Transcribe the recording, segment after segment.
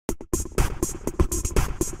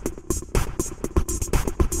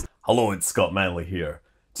Hello, it's Scott Manley here.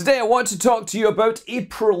 Today I want to talk to you about a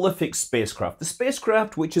prolific spacecraft. The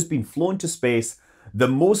spacecraft which has been flown to space the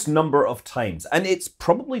most number of times. And it's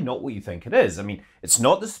probably not what you think it is. I mean, it's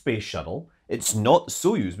not the space shuttle, it's not the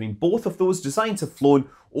Soyuz. I mean, both of those designs have flown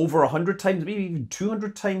over 100 times, maybe even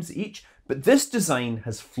 200 times each. But this design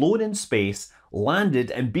has flown in space,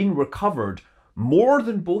 landed and been recovered more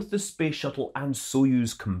than both the space shuttle and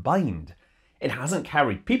Soyuz combined. It hasn't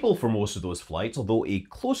carried people for most of those flights, although a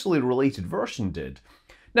closely related version did.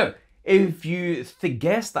 Now, if you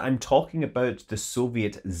guess that I'm talking about the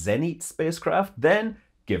Soviet Zenit spacecraft, then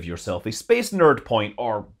give yourself a space nerd point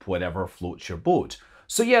or whatever floats your boat.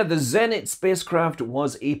 So yeah, the Zenit spacecraft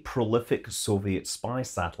was a prolific Soviet spy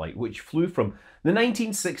satellite which flew from the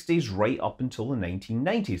 1960s right up until the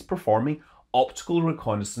 1990s, performing optical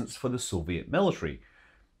reconnaissance for the Soviet military.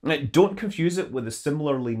 Now, don't confuse it with the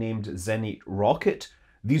similarly named Zenit rocket.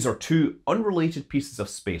 These are two unrelated pieces of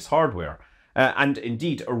space hardware, and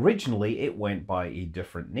indeed originally it went by a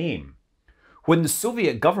different name. When the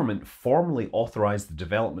Soviet government formally authorized the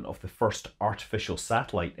development of the first artificial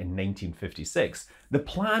satellite in 1956, the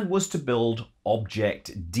plan was to build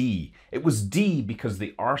Object D. It was D because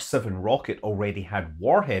the R-7 rocket already had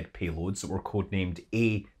warhead payloads that were codenamed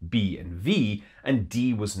A, B, and V, and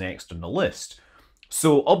D was next on the list.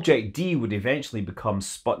 So Object D would eventually become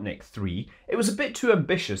Sputnik 3. It was a bit too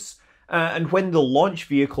ambitious, and when the launch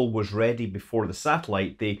vehicle was ready before the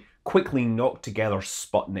satellite, they quickly knocked together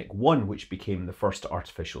Sputnik 1, which became the first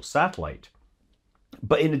artificial satellite.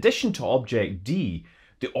 But in addition to Object D,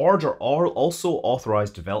 the order also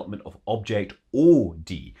authorized development of Object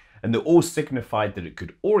OD, and the O signified that it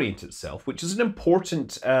could orient itself, which is an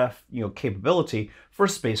important capability for a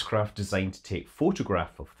spacecraft designed to take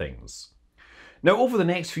photographs of things. Now, over the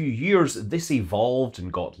next few years, this evolved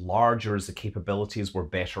and got larger as the capabilities were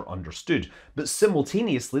better understood, but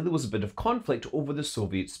simultaneously there was a bit of conflict over the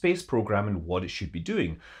Soviet space program and what it should be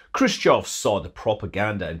doing. Kruschev saw the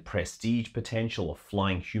propaganda and prestige potential of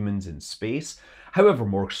flying humans in space. However,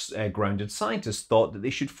 more grounded scientists thought that they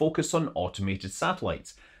should focus on automated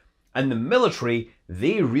satellites. And the military,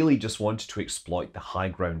 they really just wanted to exploit the high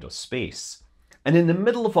ground of space. And in the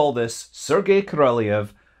middle of all this, Sergei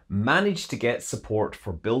Korolev managed to get support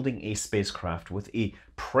for building a spacecraft with a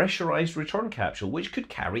pressurized return capsule which could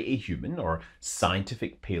carry a human or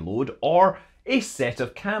scientific payload or a set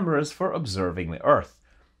of cameras for observing the Earth.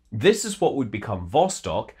 This is what would become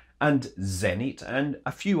Vostok and Zenit and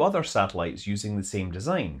a few other satellites using the same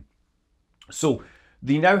design. So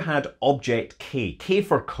they now had Object K, K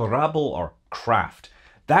for Korabel or craft.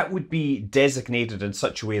 That would be designated in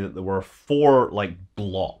such a way that there were four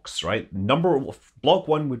blocks, right? Block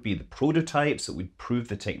 1 would be the prototypes that would prove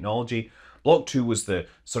the technology. Block 2 was the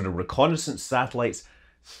sort of reconnaissance satellites.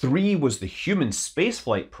 3 was the human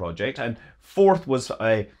spaceflight project, and 4th was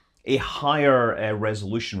a higher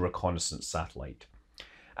resolution reconnaissance satellite.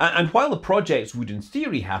 And while the projects would in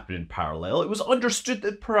theory happen in parallel, it was understood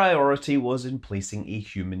that priority was in placing a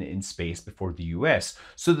human in space before the US,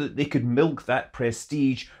 so that they could milk that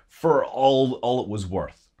prestige for all it was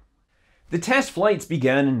worth. The test flights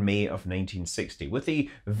began in May of 1960 with a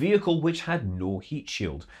vehicle which had no heat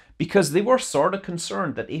shield, because they were sort of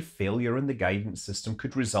concerned that a failure in the guidance system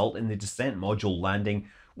could result in the descent module landing,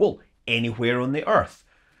 well, anywhere on the Earth.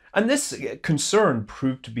 And this concern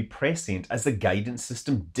proved to be prescient as the guidance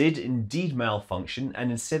system did indeed malfunction,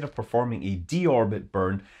 and instead of performing a deorbit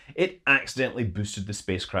burn, it accidentally boosted the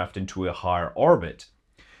spacecraft into a higher orbit.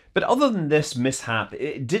 But other than this mishap,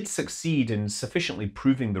 it did succeed in sufficiently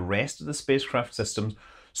proving the rest of the spacecraft systems,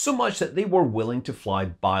 so much that they were willing to fly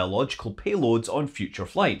biological payloads on future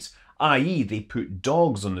flights, i.e. they put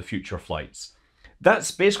dogs on the future flights. That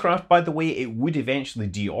spacecraft, by the way, it would eventually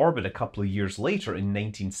deorbit a couple of years later in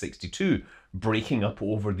 1962, breaking up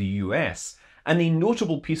over the US. And a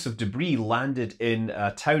notable piece of debris landed in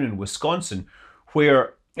a town in Wisconsin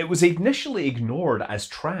where it was initially ignored as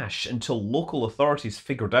trash until local authorities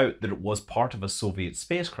figured out that it was part of a Soviet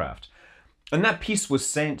spacecraft. And that piece was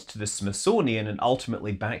sent to the Smithsonian and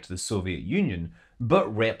ultimately back to the Soviet Union,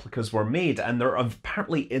 but replicas were made and they're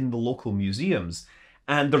apparently in the local museums.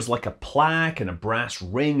 And there's like a plaque and a brass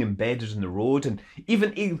ring embedded in the road, and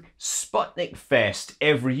even a Sputnik Fest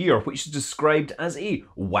every year, which is described as a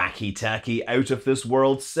wacky-tacky,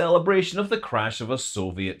 out-of-this-world celebration of the crash of a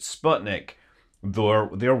Soviet Sputnik.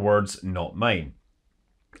 Their words, not mine.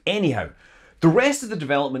 Anyhow, the rest of the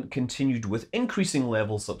development continued with increasing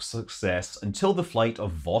levels of success until the flight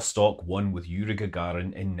of Vostok 1 with Yuri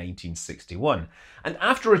Gagarin in 1961. And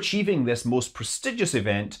after achieving this most prestigious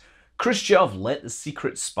event, Khrushchev let the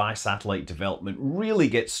secret spy satellite development really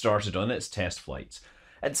get started on its test flights.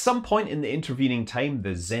 At some point in the intervening time, the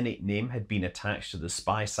Zenit name had been attached to the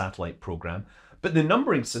Spy satellite program, but the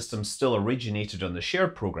numbering system still originated on the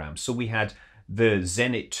shared program, so we had the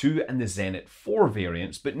Zenit 2 and the Zenit 4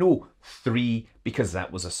 variants, but no 3 because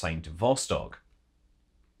that was assigned to Vostok.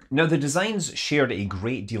 Now, the designs shared a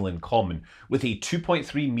great deal in common, with a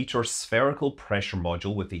 2.3 meter spherical pressure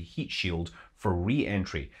module with a heat shield for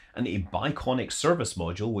re-entry, and a biconic service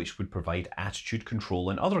module which would provide attitude control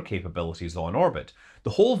and other capabilities on orbit.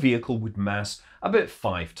 The whole vehicle would mass about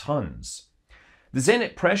 5 tons. The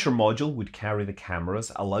Zenit pressure module would carry the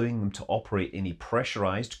cameras, allowing them to operate in a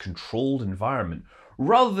pressurized, controlled environment,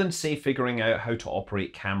 rather than, say, figuring out how to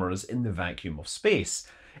operate cameras in the vacuum of space.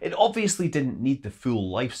 It obviously didn't need the full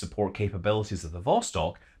life support capabilities of the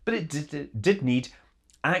Vostok, but it did need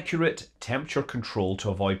accurate temperature control to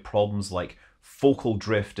avoid problems like focal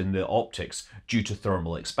drift in the optics due to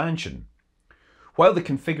thermal expansion. While the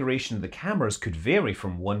configuration of the cameras could vary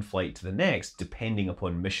from one flight to the next depending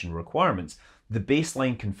upon mission requirements, the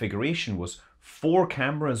baseline configuration was 4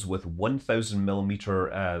 cameras with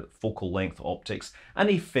 1000mm focal length optics and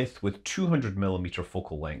a 5th with 200mm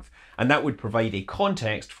focal length, and that would provide a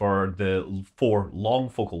context for the 4 long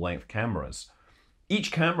focal length cameras.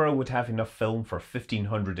 Each camera would have enough film for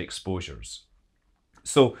 1500 exposures.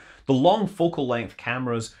 So the long focal length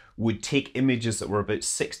cameras would take images that were about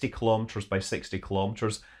 60 kilometers by 60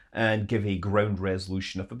 kilometers and give a ground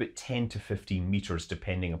resolution of about 10 to 15 meters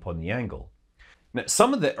depending upon the angle. Now,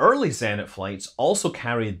 some of the early Zenit flights also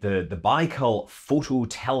carried the Baikal photo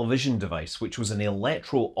television device, which was an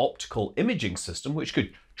electro-optical imaging system which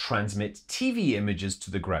could transmit TV images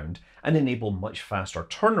to the ground and enable much faster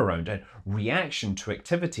turnaround and reaction to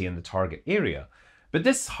activity in the target area. But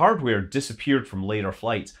this hardware disappeared from later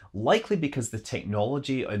flights, likely because the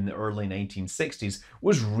technology in the early 1960s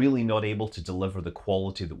was really not able to deliver the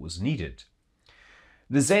quality that was needed.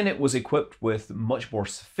 The Zenit was equipped with much more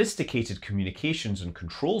sophisticated communications and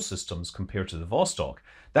control systems compared to the Vostok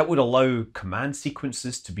that would allow command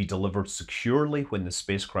sequences to be delivered securely when the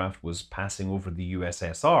spacecraft was passing over the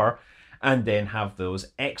USSR, and then have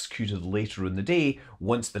those executed later in the day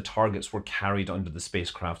once the targets were carried under the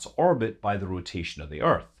spacecraft's orbit by the rotation of the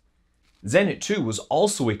Earth. Zenit 2 was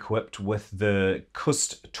also equipped with the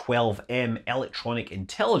CUST-12M electronic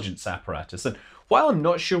intelligence apparatus, and while I'm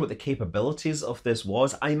not sure what the capabilities of this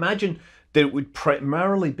was, I imagine that it would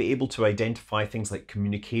primarily be able to identify things like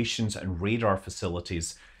communications and radar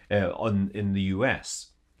facilities in the US.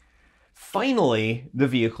 Finally, the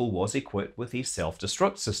vehicle was equipped with a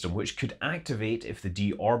self-destruct system which could activate if the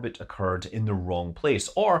deorbit occurred in the wrong place,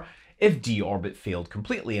 or if deorbit failed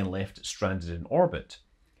completely and left it stranded in orbit,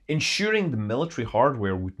 ensuring the military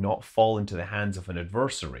hardware would not fall into the hands of an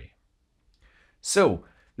adversary. So,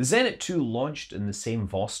 the Zenit 2 launched in the same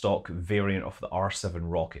Vostok variant of the R-7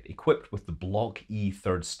 rocket, equipped with the Block E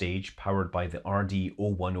third stage powered by the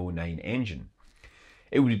RD-0109 engine.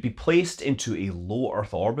 It would be placed into a low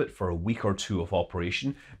Earth orbit for a week or two of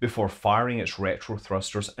operation before firing its retro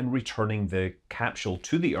thrusters and returning the capsule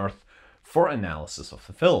to the Earth for analysis of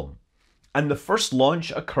the film. And the first launch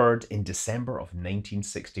occurred in December of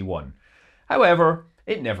 1961. However,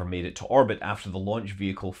 it never made it to orbit after the launch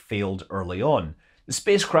vehicle failed early on. The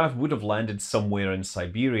spacecraft would have landed somewhere in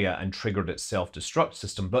Siberia and triggered its self-destruct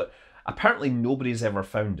system, but apparently nobody's ever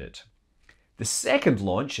found it. The second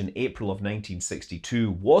launch in April of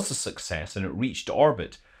 1962 was a success and it reached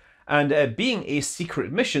orbit. And being a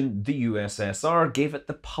secret mission, the USSR gave it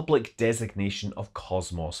the public designation of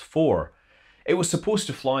Cosmos 4. It was supposed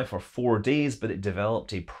to fly for 4 days, but it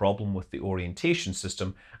developed a problem with the orientation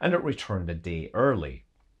system and it returned a day early.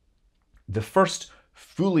 The first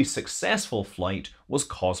fully successful flight was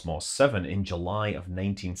Cosmos 7 in July of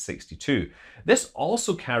 1962. This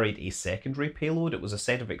also carried a secondary payload. It was a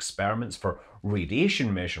set of experiments for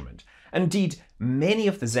radiation measurement. Indeed, many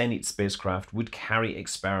of the Zenit spacecraft would carry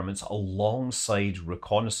experiments alongside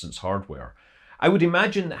reconnaissance hardware. I would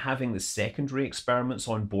imagine that having the secondary experiments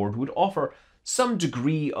on board would offer some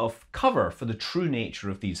degree of cover for the true nature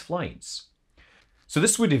of these flights. So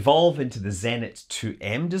this would evolve into the Zenit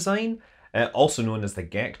 2M design, also known as the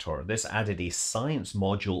Gector. This added a science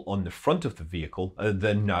module on the front of the vehicle,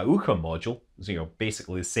 the Nauka module,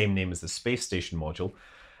 basically the same name as the space station module.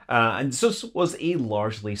 And this was a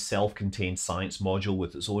largely self-contained science module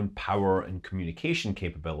with its own power and communication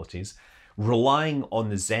capabilities, relying on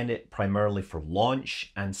the Zenit primarily for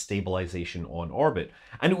launch and stabilization on orbit.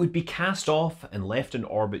 And it would be cast off and left in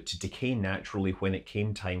orbit to decay naturally when it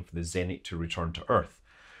came time for the Zenit to return to Earth.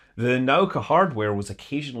 The Nauka hardware was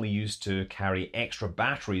occasionally used to carry extra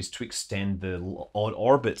batteries to extend the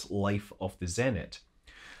on-orbit life of the Zenit.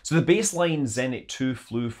 So the baseline Zenit 2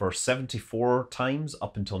 flew for 74 times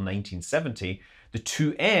up until 1970. The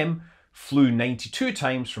 2M flew 92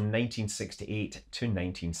 times from 1968 to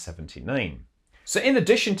 1979. So in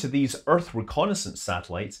addition to these Earth reconnaissance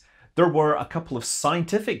satellites, there were a couple of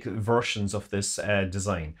scientific versions of this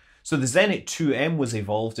design. So the Zenit 2M was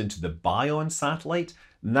evolved into the Bion satellite,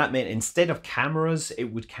 and that meant instead of cameras, it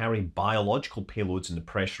would carry biological payloads in the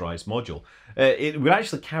pressurized module. It would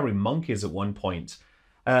actually carry monkeys at one point.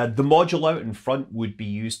 The module out in front would be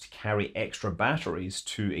used to carry extra batteries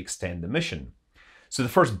to extend the mission. So the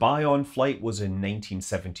first Bion flight was in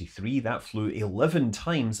 1973. That flew 11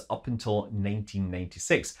 times up until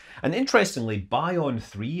 1996. And interestingly, Bion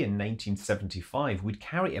 3 in 1975 would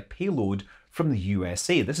carry a payload from the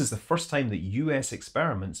USA. This is the first time that US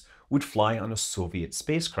experiments would fly on a Soviet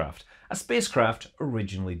spacecraft, a spacecraft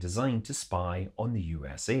originally designed to spy on the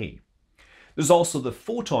USA. There's also the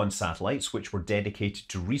Photon satellites, which were dedicated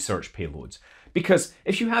to research payloads. Because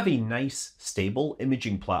if you have a nice, stable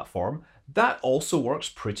imaging platform, that also works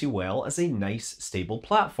pretty well as a nice, stable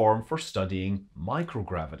platform for studying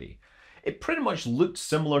microgravity. It pretty much looked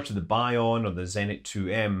similar to the Bion or the Zenit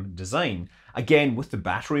 2M design, again with the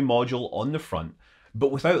battery module on the front,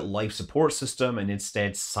 but without life support system and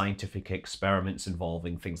instead scientific experiments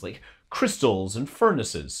involving things like crystals and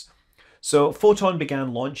furnaces. So Photon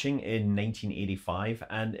began launching in 1985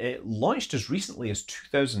 and it launched as recently as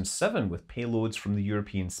 2007 with payloads from the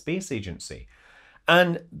European Space Agency.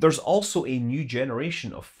 And there's also a new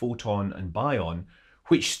generation of Photon and Bion,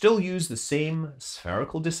 which still use the same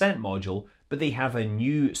spherical descent module, but they have a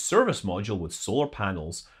new service module with solar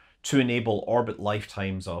panels to enable orbit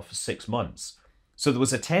lifetimes of 6 months. So there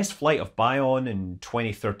was a test flight of Bion in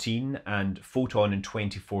 2013 and Photon in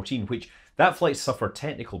 2014, which that flight suffered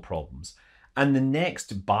technical problems. And the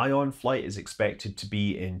next Bion flight is expected to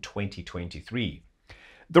be in 2023.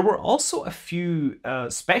 There were also a few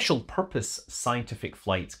special purpose scientific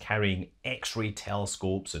flights carrying X-ray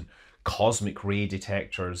telescopes and cosmic ray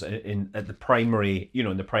detectors at the primary,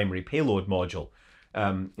 in the primary payload module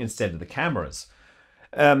instead of the cameras.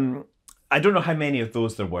 I don't know how many of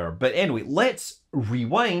those there were, but anyway, let's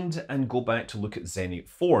rewind and go back to look at Zenit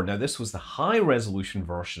 4. Now, this was the high-resolution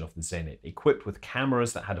version of the Zenit, equipped with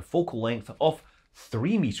cameras that had a focal length of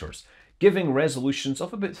 3 meters, giving resolutions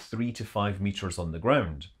of about 3 to 5 meters on the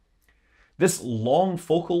ground. This long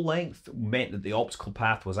focal length meant that the optical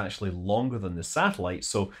path was actually longer than the satellite,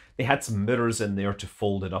 so they had some mirrors in there to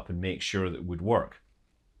fold it up and make sure that it would work.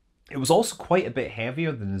 It was also quite a bit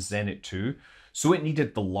heavier than the Zenit 2, so it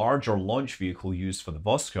needed the larger launch vehicle used for the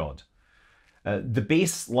Vostok. The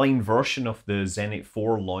baseline version of the Zenit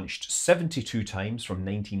 4 launched 72 times from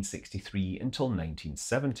 1963 until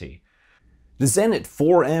 1970. The Zenit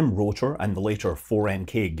 4M rotor and the later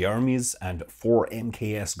 4MK Hermes and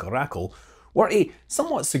 4MKS Gagarin were a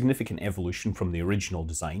somewhat significant evolution from the original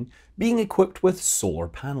design, being equipped with solar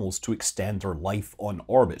panels to extend their life on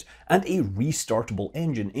orbit and a restartable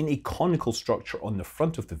engine in a conical structure on the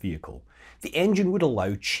front of the vehicle. The engine would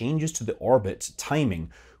allow changes to the orbit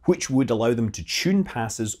timing, which would allow them to tune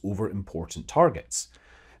passes over important targets.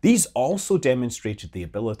 These also demonstrated the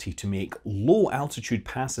ability to make low-altitude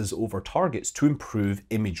passes over targets to improve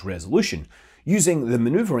image resolution. Using the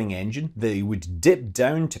maneuvering engine, they would dip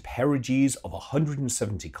down to perigees of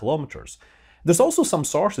 170 kilometers. There's also some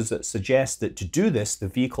sources that suggest that to do this, the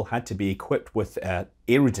vehicle had to be equipped with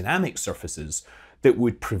aerodynamic surfaces that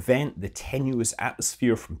would prevent the tenuous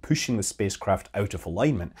atmosphere from pushing the spacecraft out of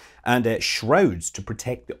alignment, and shrouds to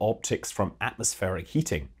protect the optics from atmospheric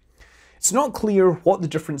heating. It's not clear what the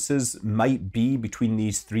differences might be between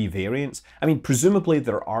these 3 variants. I mean, presumably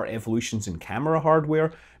there are evolutions in camera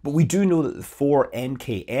hardware, but we do know that the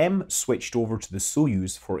 4MKM switched over to the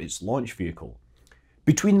Soyuz for its launch vehicle.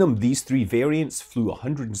 Between them, these 3 variants flew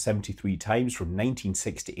 173 times from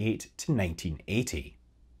 1968 to 1980.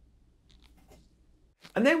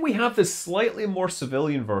 And then we have the slightly more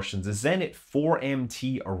civilian versions, the Zenit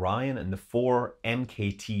 4MT Orion and the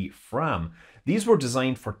 4MKT Fram. These were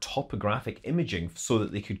designed for topographic imaging so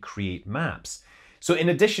that they could create maps. So in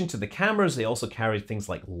addition to the cameras, they also carried things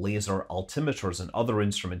like laser altimeters and other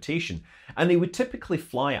instrumentation, and they would typically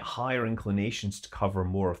fly at higher inclinations to cover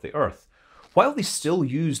more of the Earth. While they still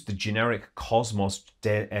used the generic Cosmos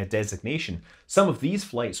designation, some of these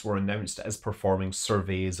flights were announced as performing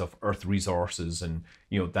surveys of Earth resources and,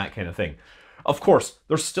 that kind of thing. Of course,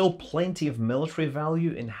 there's still plenty of military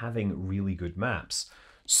value in having really good maps.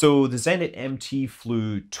 So the Zenit MT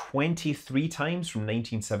flew 23 times from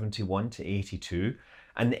 1971 to 82,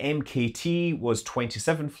 and the MKT was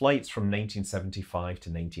 27 flights from 1975 to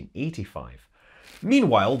 1985.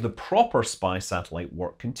 Meanwhile, the proper spy satellite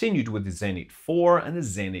work continued with the Zenit 4 and the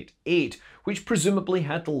Zenit 8, which presumably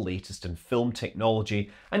had the latest in film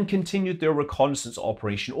technology and continued their reconnaissance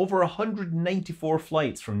operation over 194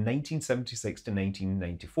 flights from 1976 to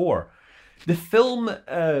 1994. The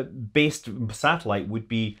film-based satellite would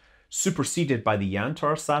be superseded by the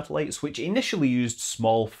Yantar satellites, which initially used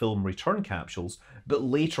small film return capsules, but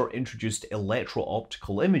later introduced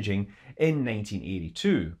electro-optical imaging in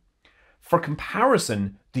 1982. For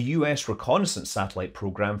comparison, the US reconnaissance satellite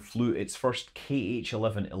program flew its first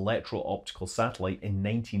KH-11 electro-optical satellite in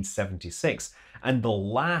 1976, and the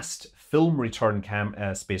last film return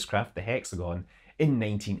spacecraft, the Hexagon, in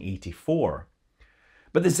 1984.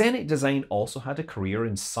 But the Zenit design also had a career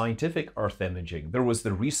in scientific Earth imaging. There was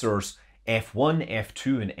the Resource F1,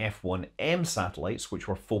 F2, and F1M satellites, which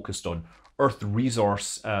were focused on Earth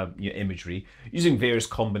resource imagery using various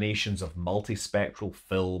combinations of multispectral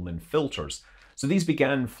film and filters. So these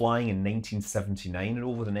began flying in 1979, and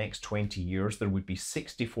over the next 20 years there would be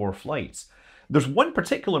 64 flights. There's one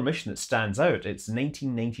particular mission that stands out. It's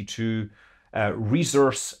 1992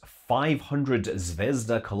 Resource 500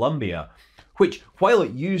 Zvezda Columbia, which, while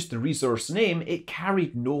it used the Resource name, it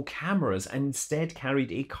carried no cameras and instead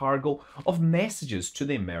carried a cargo of messages to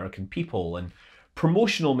the American people and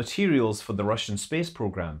promotional materials for the Russian space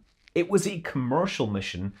program. It was a commercial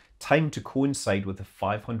mission timed to coincide with the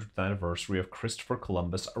 500th anniversary of Christopher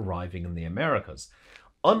Columbus arriving in the Americas.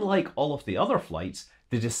 Unlike all of the other flights,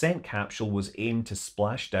 the descent capsule was aimed to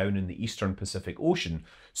splash down in the eastern Pacific Ocean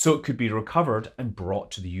so it could be recovered and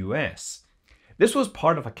brought to the US. This was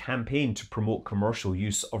part of a campaign to promote commercial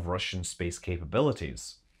use of Russian space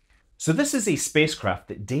capabilities. So this is a spacecraft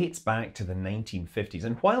that dates back to the 1950s,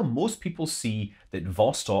 and while most people see that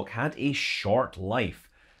Vostok had a short life,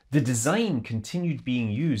 the design continued being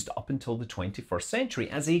used up until the 21st century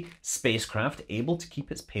as a spacecraft able to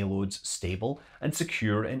keep its payloads stable and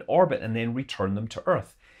secure in orbit and then return them to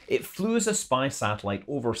Earth. It flew as a spy satellite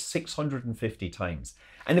over 650 times.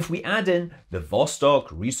 And if we add in the Vostok,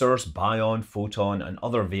 Resource, Bion, Photon, and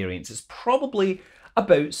other variants, it's probably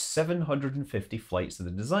about 750 flights of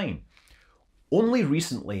the design. Only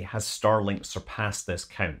recently has Starlink surpassed this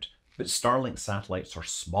count, but Starlink satellites are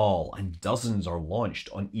small and dozens are launched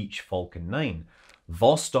on each Falcon 9.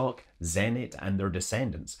 Vostok, Zenit, and their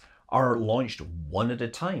descendants are launched one at a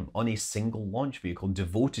time on a single launch vehicle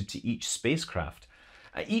devoted to each spacecraft.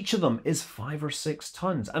 Each of them is 5 or 6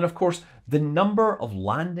 tons, and of course the number of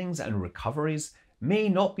landings and recoveries may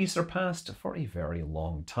not be surpassed for a very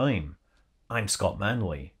long time. I'm Scott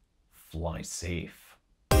Manley. Fly safe.